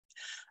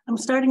I'm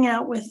starting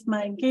out with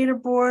my gator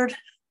board.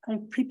 I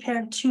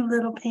prepared 2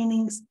 little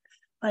paintings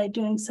by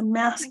doing some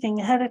masking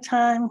ahead of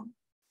time.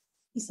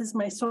 This is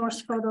my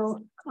source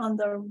photo on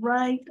the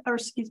right, or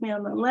excuse me,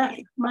 on the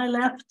left, my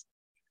left.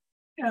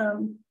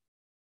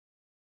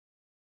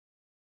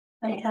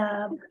 I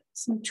have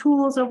some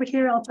tools over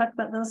here. I'll talk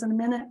about those in a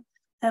minute.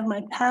 I have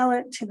my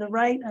palette to the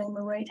right. I'm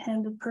a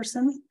right-handed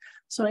person.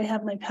 So I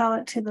have my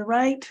palette to the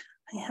right.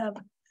 I have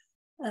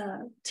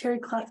a terry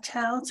cloth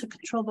towel to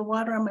control the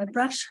water on my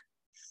brush.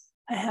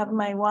 I have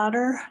my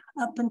water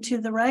up and to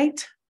the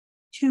right,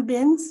 2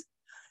 bins.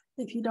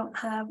 If you don't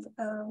have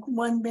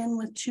 1 bin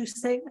with 2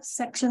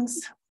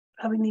 sections,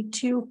 probably need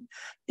 2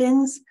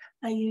 bins.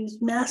 I use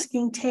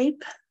masking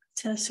tape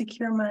to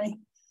secure my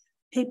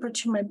paper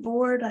to my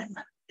board. I'm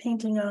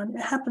painting on,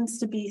 it happens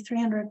to be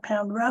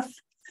 300-pound rough.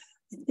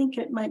 I think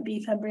it might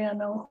be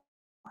Fabriano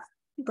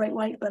bright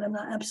white, but I'm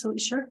not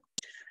absolutely sure.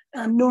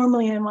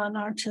 Normally I'm on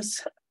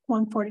Arches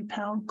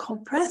 140-pound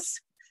cold press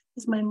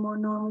is my more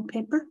normal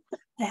paper.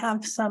 I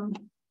have some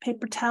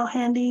paper towel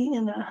handy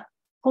in a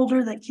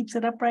holder that keeps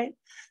it upright.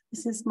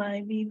 This is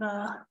my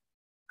Viva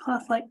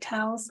cloth-like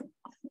towels.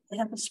 I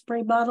have a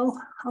spray bottle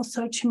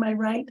also to my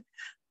right,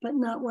 but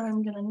not where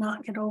I'm going to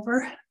knock it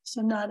over.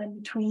 So not in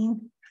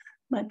between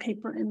my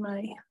paper and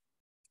my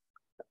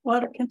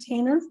water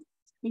container.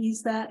 I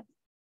use that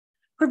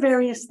for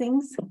various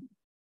things.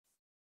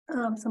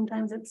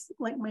 Sometimes it's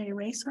like my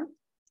eraser.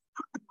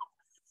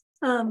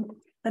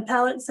 My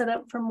palette set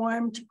up from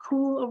warm to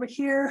cool over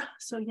here.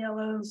 So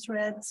yellows,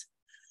 reds,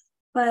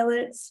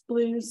 violets,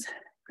 blues,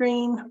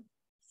 green.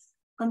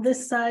 On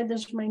this side,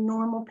 there's my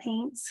normal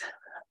paints.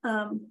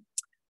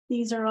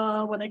 These are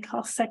all what I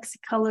call sexy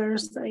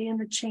colors. I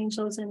interchange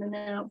those in and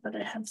out, but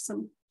I have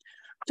some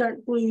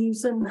dark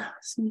blues and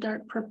some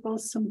dark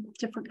purples, some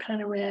different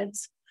kind of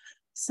reds,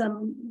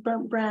 some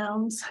burnt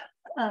browns,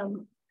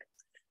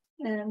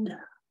 and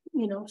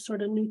you know,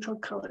 sort of neutral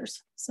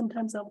colors.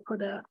 Sometimes I'll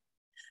put a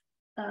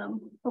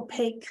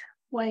opaque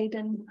white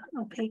and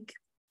opaque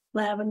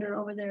lavender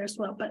over there as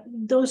well, but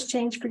those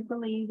change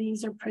frequently.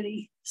 These are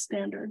pretty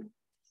standard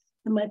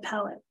in my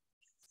palette.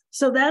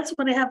 So that's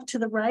what I have to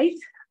the right.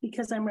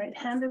 Because I'm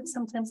right-handed,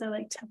 sometimes I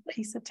like to have a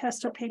piece of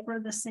tester paper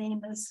the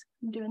same as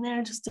I'm doing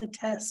there, just to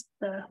test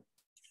the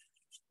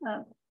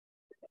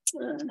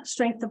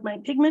strength of my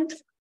pigment.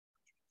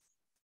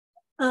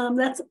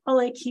 That's all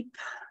I keep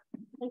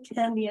like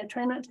handy. I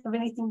try not to have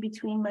anything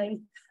between my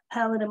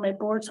palette and my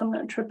board, so I'm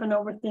not tripping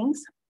over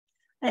things.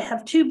 I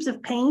have tubes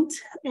of paint,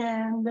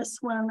 and this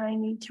one I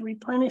need to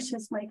replenish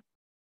is my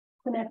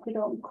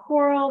quinacridone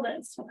coral.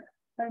 That's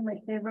probably my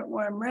favorite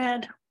warm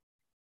red.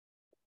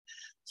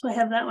 So I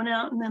have that one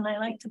out, and then I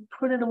like to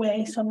put it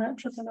away so I'm not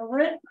tripping over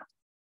it.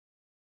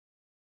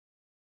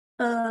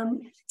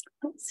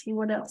 Let's see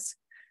what else.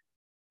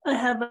 I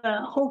have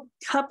a whole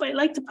cup. I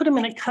like to put them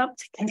in a cup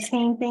to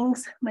contain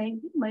things. My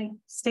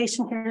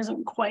station here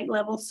isn't quite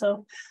level,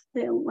 so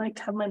I don't like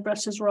to have my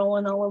brushes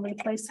rolling all over the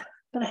place.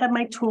 But I have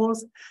my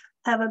tools.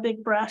 I have a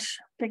big brush,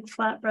 big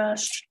flat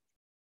brush.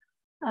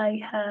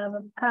 I have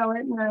a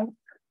palette knife.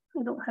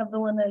 I don't have the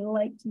one I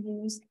like to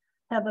use.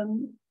 I have a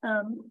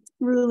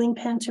ruling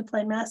pen to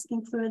apply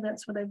masking fluid.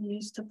 That's what I've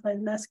used to apply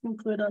masking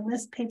fluid on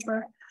this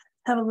paper.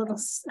 I have a little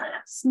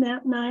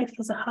snap knife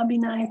as a hobby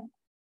knife.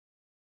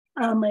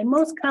 My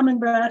most common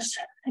brush,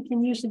 I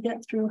can usually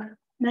get through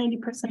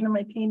 90% of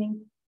my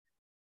painting.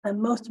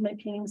 Most of my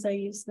paintings I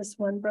use this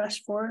one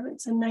brush for.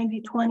 It's a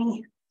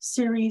 90-20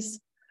 series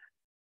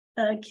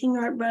King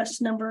Art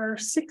brush number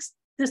 6.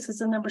 This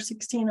is a number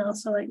 16,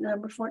 also like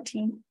number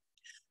 14.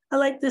 I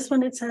like this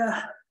one. It's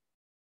a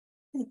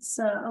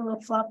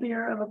little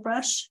floppier of a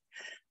brush.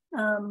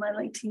 I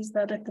like to use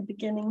that at the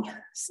beginning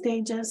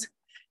stages,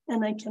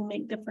 and I can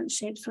make different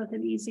shapes with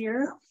it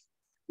easier.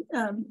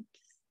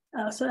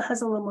 So it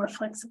has a little more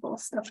flexible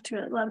stuff to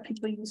it. A lot of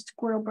people use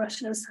squirrel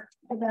brushes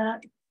for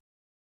that.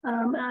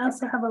 I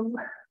also have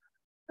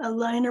a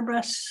liner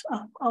brush,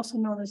 also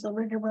known as a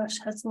rigger brush,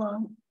 has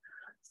long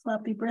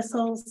floppy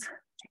bristles.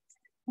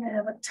 I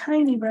have a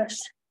tiny brush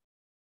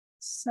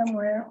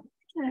somewhere.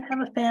 I have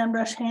a fan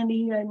brush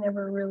handy. I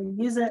never really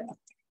use it,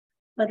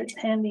 but it's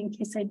handy in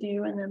case I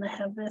do. And then I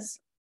have this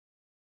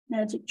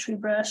magic tree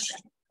brush,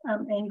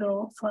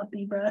 angle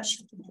floppy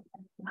brush.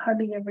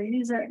 Hardly ever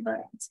use it,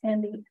 but it's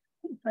handy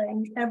if I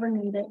ever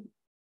need it.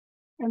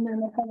 And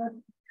then I have a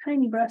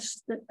tiny brush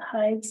that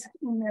hides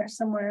in there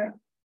somewhere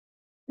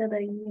that I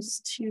use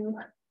to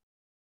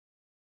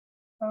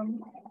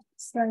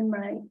sign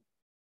my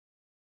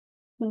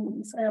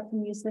paintings. I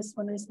often use this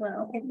one as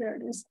well. Oh, there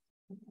it is.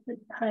 It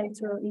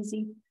hides real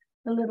easy.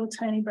 A little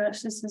tiny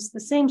brush. This is the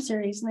same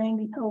series,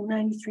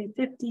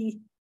 9350,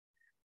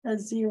 a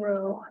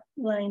 0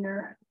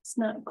 liner. It's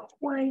not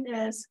quite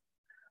as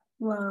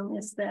long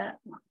as that.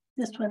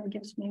 This one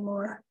gives me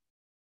more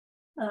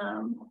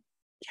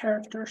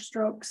character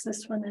strokes.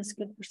 This one is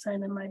good for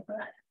signing my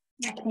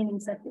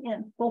paintings at the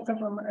end. Both of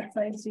them are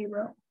size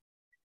 0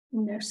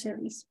 in their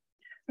series.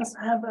 I also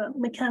have a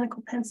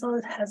mechanical pencil.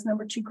 It has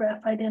number 2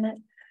 graphite in it.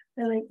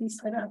 I like these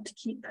so I don't have to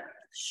keep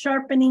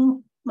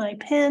sharpening my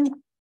pen.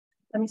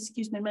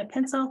 excuse me, my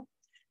pencil,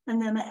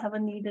 and then I have a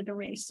kneaded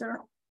eraser.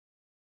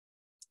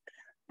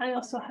 I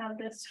also have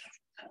this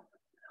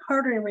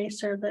harder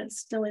eraser that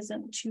still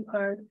isn't too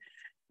hard.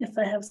 If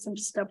I have some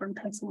stubborn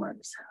pencil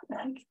marks,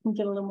 I can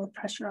get a little more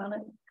pressure on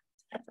it.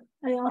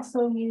 I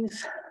also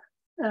use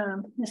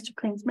Mr.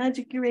 Clean's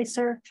Magic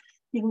Eraser.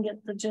 You can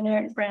get the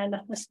generic brand.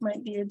 This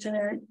might be a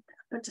generic,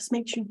 but just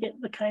make sure you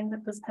get the kind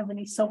that doesn't have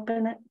any soap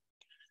in it.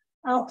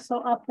 I also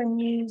often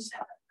use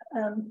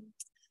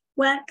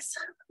wax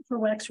for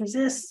wax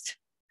resist.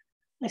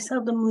 I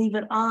seldom leave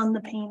it on the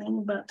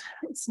painting, but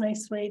it's a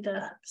nice way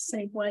to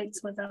save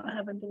whites without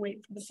having to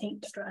wait for the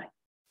paint to dry,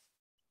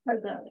 or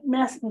the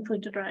masking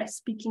fluid to dry.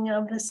 Speaking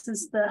of, this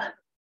is the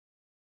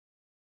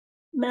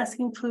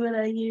masking fluid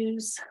I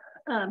use,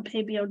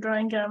 Pabio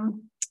drying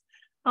gum.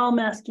 All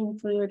masking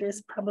fluid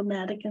is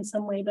problematic in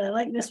some way, but I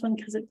like this one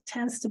because it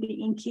tends to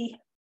be inky.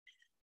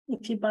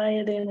 If you buy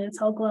it and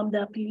it's all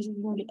glummed up, usually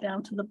you can get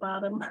down to the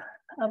bottom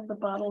of the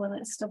bottle and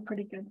it's still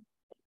pretty good.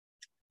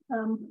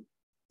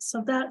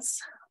 So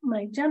that's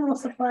my general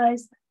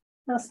supplies.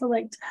 I also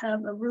like to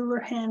have a ruler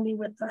handy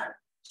with a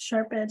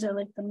sharp edge. I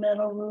like the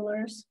metal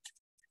rulers.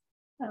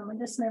 I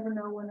just never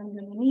know when I'm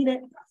going to need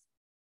it.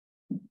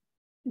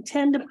 I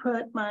tend to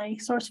put my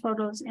source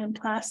photos in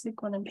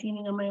plastic when I'm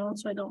painting on my own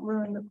so I don't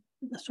ruin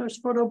the source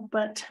photo,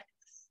 but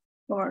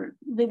for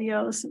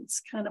videos,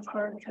 it's kind of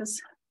hard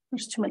because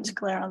there's too much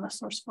glare on the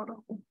source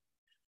photo.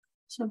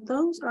 So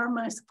those are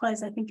my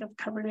supplies. I think I've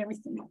covered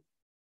everything.